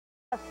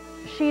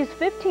She's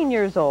 15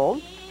 years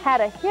old,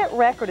 had a hit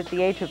record at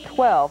the age of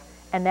 12,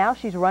 and now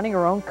she's running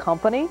her own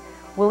company.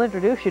 We'll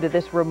introduce you to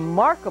this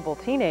remarkable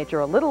teenager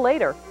a little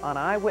later on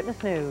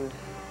Eyewitness News.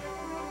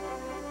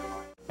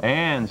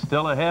 And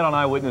still ahead on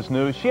Eyewitness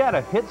News, she had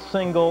a hit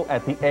single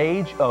at the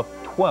age of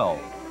 12.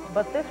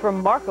 But this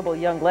remarkable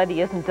young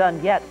lady isn't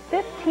done yet.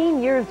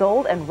 15 years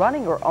old and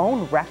running her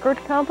own record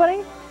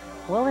company?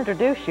 We'll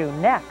introduce you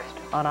next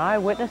on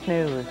Eyewitness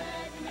News.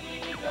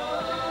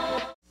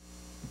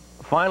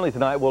 Finally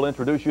tonight, we'll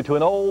introduce you to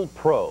an old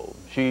pro.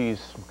 She's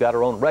got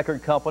her own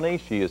record company.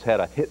 She has had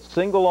a hit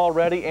single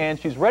already, and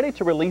she's ready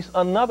to release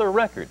another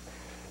record.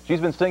 She's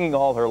been singing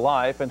all her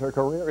life, and her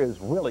career is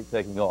really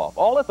taking off,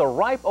 all at the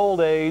ripe old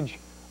age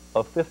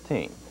of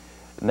 15.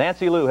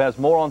 Nancy Lou has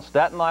more on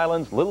Staten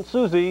Island's Lil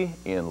Suzy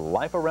in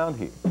Life Around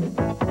Here.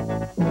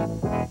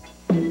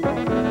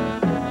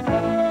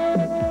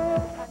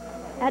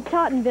 At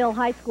Tottenville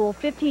High School,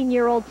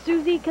 15-year-old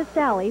Suzy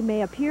Casale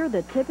may appear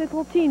the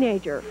typical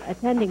teenager,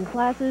 attending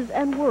classes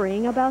and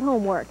worrying about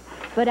homework.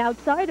 But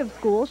outside of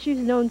school, she's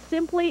known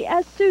simply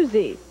as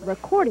Suzy,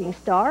 recording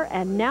star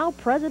and now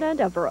president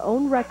of her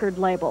own record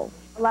label.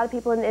 A lot of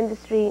people in the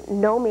industry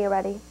know me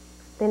already.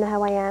 They know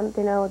how I am.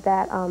 They know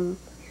that,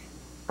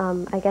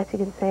 I guess you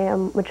can say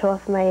I'm mature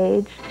for my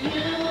age.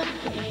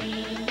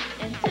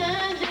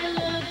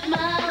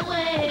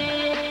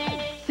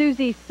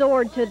 Suzy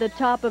soared to the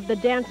top of the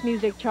dance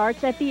music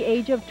charts at the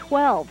age of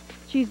 12.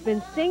 She's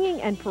been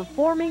singing and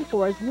performing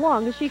for as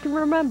long as she can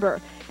remember,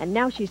 and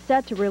now she's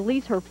set to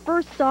release her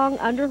first song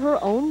under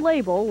her own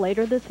label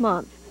later this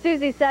month.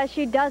 Suzy says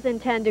she does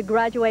intend to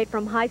graduate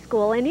from high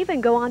school and even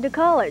go on to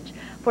college.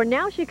 For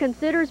now, she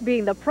considers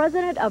being the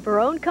president of her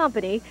own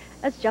company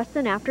as just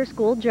an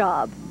after-school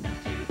job.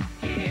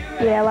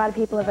 Yeah, a lot of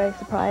people are very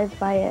surprised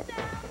by it.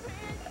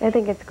 I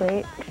think it's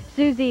great.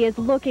 Suzy is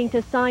looking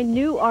to sign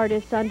new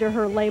artists under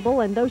her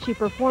label, and though she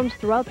performs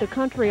throughout the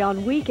country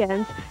on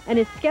weekends and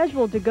is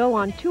scheduled to go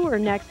on tour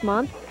next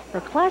month, her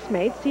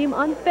classmates seem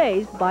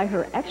unfazed by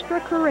her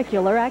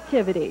extracurricular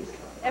activities.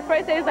 At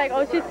first it was like,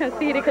 oh, she's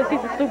conceited because she's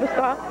a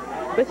superstar,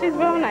 but she's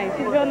real nice.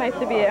 She's real nice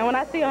to be. And when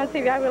I see her on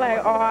TV, I be like,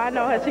 oh, I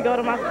know her. She go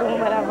to my school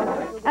and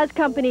whatever. As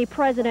company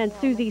president,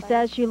 Suzy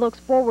says she looks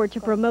forward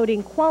to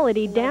promoting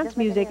quality dance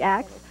music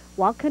acts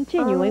while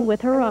continuing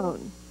with her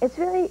own. It's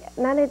really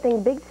not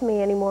anything big to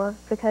me anymore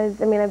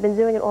because, I mean, I've been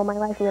doing it all my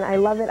life. I mean, I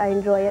love it. I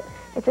enjoy it.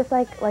 It's just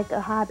like a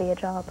hobby, a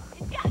job.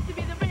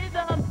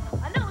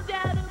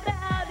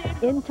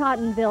 In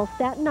Tottenville,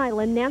 Staten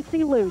Island,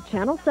 Nancy Lou,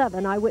 Channel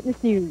 7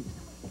 Eyewitness News.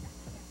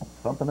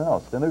 Something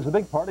else. And there's a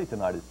big party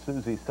tonight as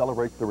Suzy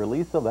celebrates the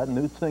release of that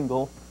new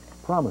single,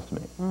 Promise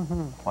Me.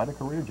 Quite a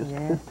career, just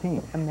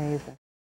 15. Amazing.